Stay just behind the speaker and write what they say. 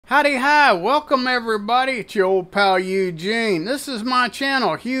Howdy hi, welcome everybody, it's your old pal Eugene. This is my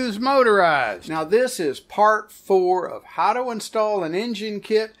channel, Hugh's Motorized. Now this is part 4 of how to install an engine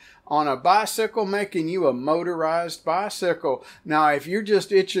kit on a bicycle, making you a motorized bicycle. Now if you're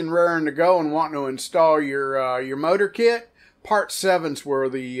just itching raring to go and wanting to install your motor kit, part 7's where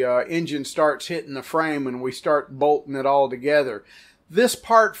the engine starts hitting the frame and we start bolting it all together. This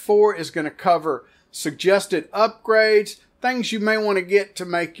part 4 is going to cover suggested upgrades, things you may want to get to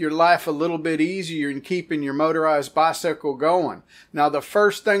make your life a little bit easier in keeping your motorized bicycle going. Now the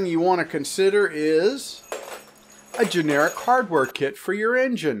first thing you want to consider is a generic hardware kit for your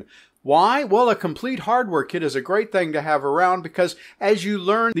engine. Why? Well, a complete hardware kit is a great thing to have around because as you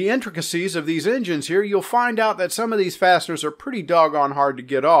learn the intricacies of these engines here, you'll find out that some of these fasteners are pretty doggone hard to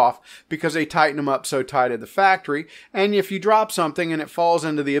get off because they tighten them up so tight at the factory. And if you drop something and it falls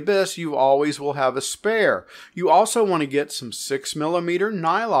into the abyss, you always will have a spare. You also want to get some 6mm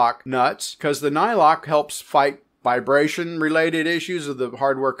nylock nuts because the nylock helps fight vibration related issues of the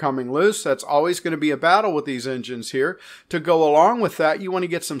hardware coming loose. That's always going to be a battle with these engines here. To go along with that, you want to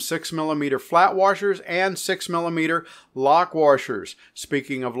get some 6mm flat washers and 6mm lock washers.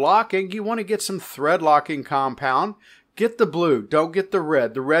 Speaking of locking, you want to get some thread locking compound. Get the blue, don't get the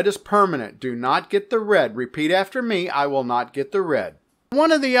red. The red is permanent. Do not get the red. Repeat after me, I will not get the red.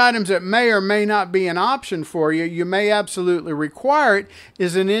 One of the items that may or may not be an option for you, you may absolutely require it,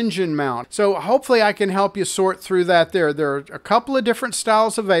 is an engine mount. So hopefully I can help you sort through that there. There are a couple of different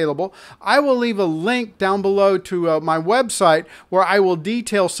styles available. I will leave a link down below to my website where I will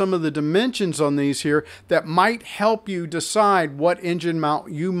detail some of the dimensions on these here that might help you decide what engine mount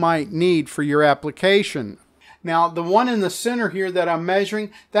you might need for your application. Now the one in the center here that I'm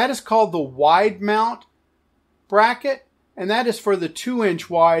measuring, that is called the wide mount bracket. And that is for the 2-inch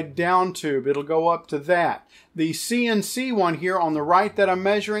wide down tube. It'll go up to that. The CNC one here on the right that I'm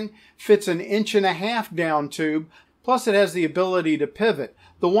measuring fits an 1.5 inch down tube. Plus it has the ability to pivot.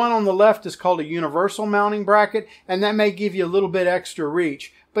 The one on the left is called a universal mounting bracket, and that may give you a little bit extra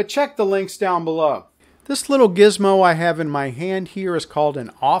reach. But check the links down below. This little gizmo I have in my hand here is called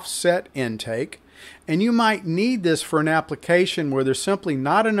an offset intake. And you might need this for an application where there's simply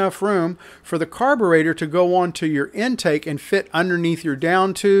not enough room for the carburetor to go onto your intake and fit underneath your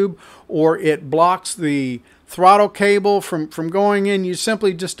down tube, or it blocks the throttle cable from going in. You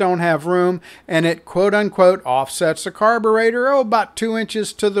simply just don't have room, and it quote unquote offsets the carburetor about 2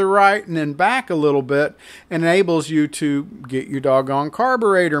 inches to the right and then back a little bit, and enables you to get your doggone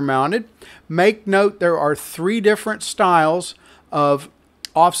carburetor mounted. Make note there are 3 different styles of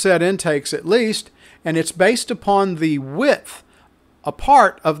offset intakes at least, and it's based upon the width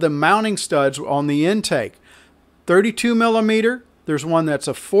apart of the mounting studs on the intake. 32mm, there's one that's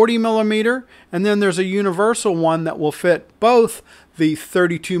a 40mm, and then there's a universal one that will fit both the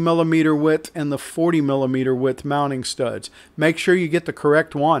 32mm width and the 40mm width mounting studs. Make sure you get the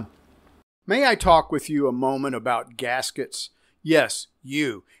correct one. May I talk with you a moment about gaskets? Yes,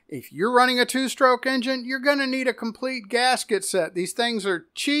 you. If you're running a 2-stroke engine, you're going to need a complete gasket set. These things are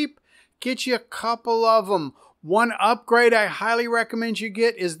cheap. Get you a couple of them. One upgrade I highly recommend you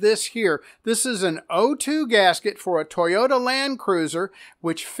get is this here. This is an O2 gasket for a Toyota Land Cruiser,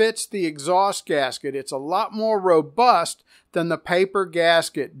 which fits the exhaust gasket. It's a lot more robust than the paper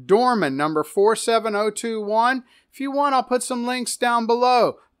gasket. Dorman, number 47021. If you want, I'll put some links down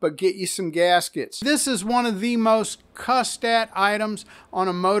below. But get you some gaskets. This is one of the most cussed at items on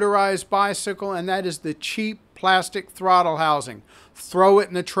a motorized bicycle, and that is the cheap plastic throttle housing. Throw it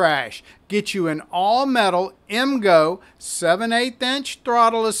in the trash. Get you an all-metal MGO 7/8 inch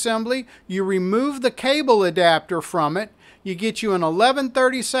throttle assembly. You remove the cable adapter from it. You get you an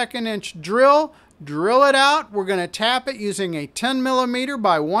 11/32 inch drill. Drill it out. We're going to tap it using a 10mm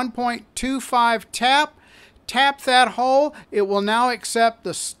by 1.25 tap. Tap that hole, it will now accept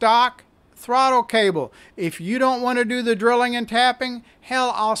the stock throttle cable. If you don't want to do the drilling and tapping,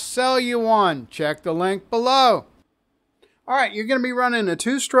 hell, I'll sell you one. Check the link below. Alright, you're going to be running a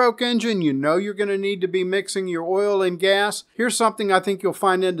 2-stroke engine. You know you're going to need to be mixing your oil and gas. Here's something I think you'll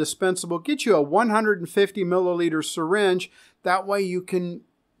find indispensable. Get you a 150ml syringe. That way you can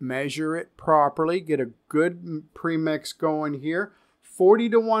measure it properly. Get a good premix going here.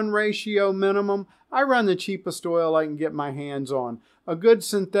 40-to-1 ratio minimum. I run the cheapest oil I can get my hands on. A good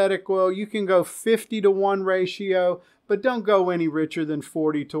synthetic oil, you can go 50-to-1 ratio, but don't go any richer than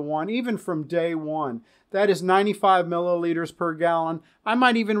 40-to-1, even from day one. That is 95 milliliters per gallon. I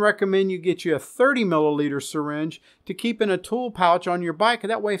might even recommend you get you a 30 milliliter syringe to keep in a tool pouch on your bike.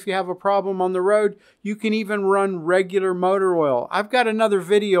 That way, if you have a problem on the road, you can even run regular motor oil. I've got another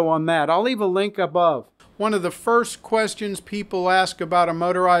video on that. I'll leave a link above. One of the first questions people ask about a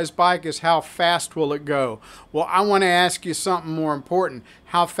motorized bike is how fast will it go? Well, I want to ask you something more important.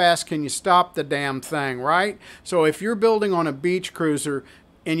 How fast can you stop the damn thing, right? So if you're building on a beach cruiser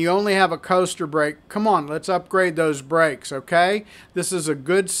and you only have a coaster brake, come on, let's upgrade those brakes, okay? This is a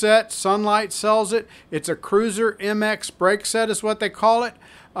good set. Sunlight sells it. It's a Cruiser MX brake set is what they call it.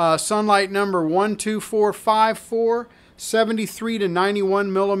 Sunlight number 12454. 73 to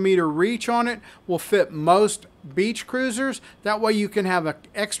 91 millimeter reach on it will fit most beach cruisers. That way you can have an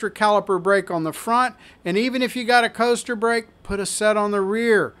extra caliper brake on the front, and even if you got a coaster brake, put a set on the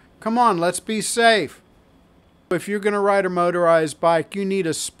rear. Come on, let's be safe. If you're going to ride a motorized bike, you need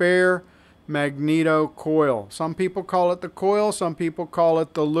a spare magneto coil. Some people call it the coil, some people call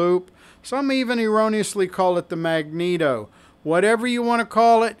it the loop, some even erroneously call it the magneto. Whatever you want to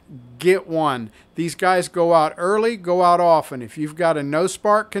call it, get one. These guys go out early, go out often. If you've got a no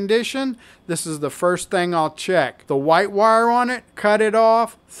spark condition, this is the first thing I'll check. The white wire on it, cut it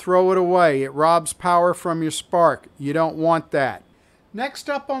off, throw it away. It robs power from your spark. You don't want that. Next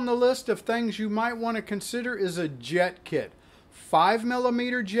up on the list of things you might want to consider is a jet kit. 5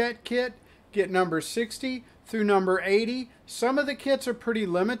 millimeter jet kit, get number 60 through number 80. Some of the kits are pretty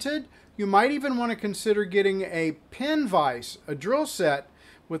limited. You might even want to consider getting a pin vise, a drill set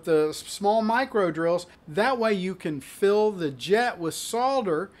with the small micro drills. That way you can fill the jet with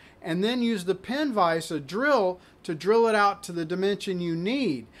solder and then use the pin vise, a drill, to drill it out to the dimension you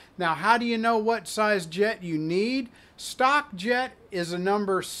need. Now, how do you know what size jet you need? Stock jet is a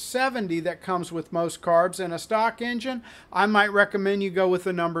number 70 that comes with most carbs, and a stock engine, I might recommend you go with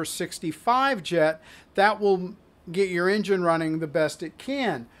a number 65 jet. That will get your engine running the best it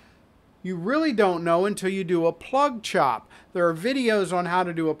can. You really don't know until you do a plug chop. There are videos on how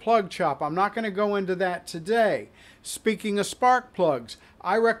to do a plug chop. I'm not going to go into that today. Speaking of spark plugs,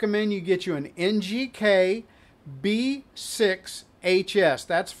 I recommend you get you an NGK B6HS.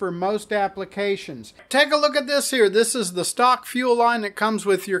 That's for most applications. Take a look at this here. This is the stock fuel line that comes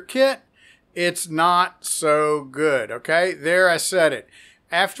with your kit. It's not so good, okay? There, I said it.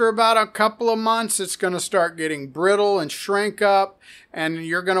 After about a couple of months, it's going to start getting brittle and shrink up, and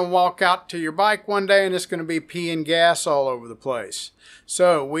you're going to walk out to your bike one day and it's going to be pee and gas all over the place.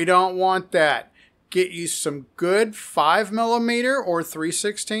 So we don't want that. Get you some good 5 millimeter or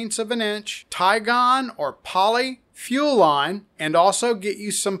 3/16 of an inch Tygon or poly fuel line, and also get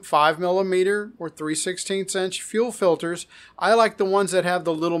you some 5 millimeter or 3/16 inch fuel filters. I like the ones that have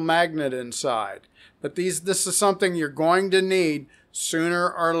the little magnet inside, but this is something you're going to need sooner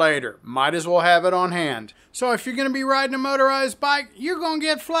or later. Might as well have it on hand. So if you're going to be riding a motorized bike, you're going to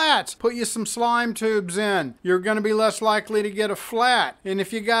get flats. Put you some slime tubes in. You're going to be less likely to get a flat. And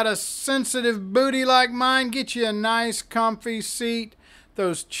if you got a sensitive booty like mine, get you a nice comfy seat.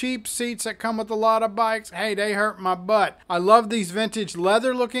 Those cheap seats that come with a lot of bikes, hey, they hurt my butt. I love these vintage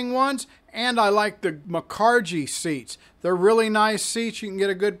leather looking ones, and I like the McCargy seats. They're really nice seats. You can get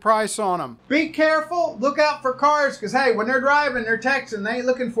a good price on them. Be careful. Look out for cars, because, hey, when they're driving, they're texting. They ain't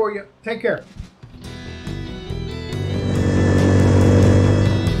looking for you. Take care.